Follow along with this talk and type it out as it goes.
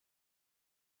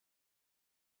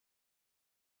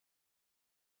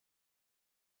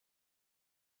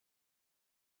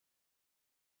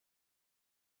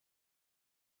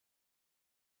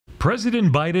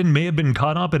President Biden may have been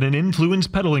caught up in an influence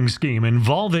peddling scheme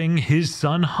involving his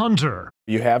son Hunter.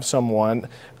 You have someone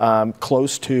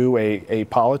close to a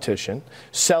politician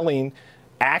selling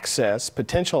access,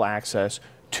 potential access,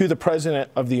 to the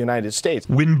President of the United States.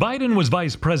 When Biden was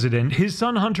vice president, his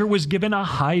son Hunter was given a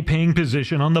high-paying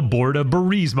position on the board of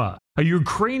Burisma, a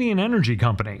Ukrainian energy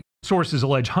company. Sources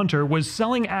allege Hunter was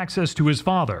selling access to his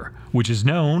father, which is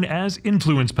known as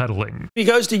influence peddling. He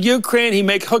goes to Ukraine, he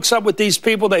hooks up with these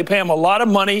people, they pay him a lot of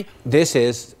money. This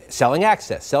is selling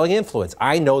access, selling influence.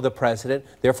 I know the president,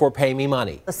 therefore pay me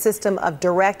money. A system of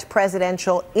direct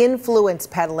presidential influence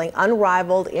peddling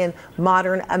unrivaled in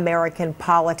modern American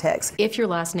politics. If your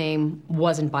last name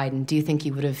wasn't Biden, do you think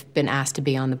you would have been asked to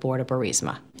be on the board of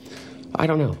Burisma? I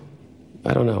don't know.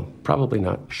 Probably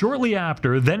not. Shortly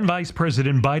after, then Vice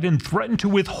President Biden threatened to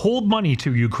withhold money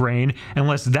to Ukraine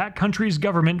unless that country's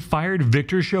government fired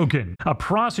Viktor Shokin, a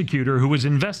prosecutor who was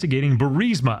investigating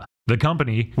Burisma, the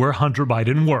company where Hunter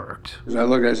Biden worked. As I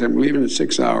looked, I said, I'm leaving in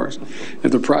 6 hours.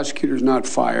 If the prosecutor's not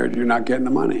fired, you're not getting the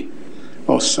money.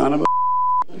 Oh, son of a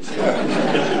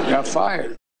got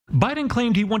fired. Biden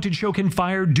claimed he wanted Shokin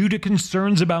fired due to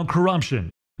concerns about corruption,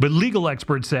 but legal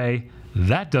experts say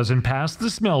that doesn't pass the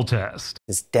smell test.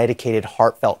 This dedicated,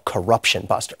 heartfelt corruption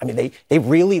buster. I mean, they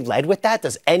really led with that?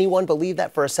 Does anyone believe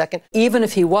that for a second? Even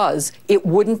if he was, it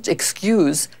wouldn't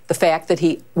excuse the fact that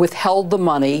he withheld the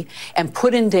money and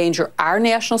put in danger our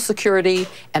national security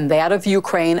and that of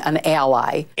Ukraine, an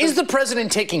ally. Is the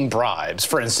president taking bribes,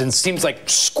 for instance, seems like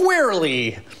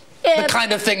squarely the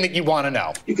kind of thing that you want to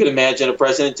know? You could imagine a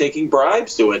president taking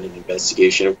bribes to win an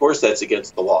investigation. Of course, that's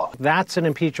against the law. That's an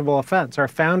impeachable offense. Our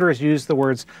founders used the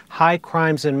words high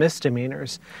crimes and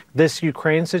misdemeanors. This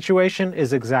Ukraine situation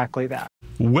is exactly that.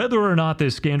 Whether or not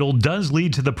this scandal does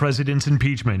lead to the president's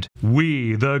impeachment,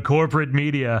 we, the corporate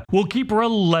media, will keep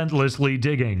relentlessly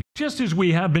digging, just as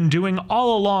we have been doing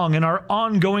all along in our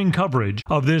ongoing coverage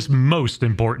of this most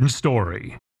important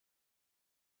story.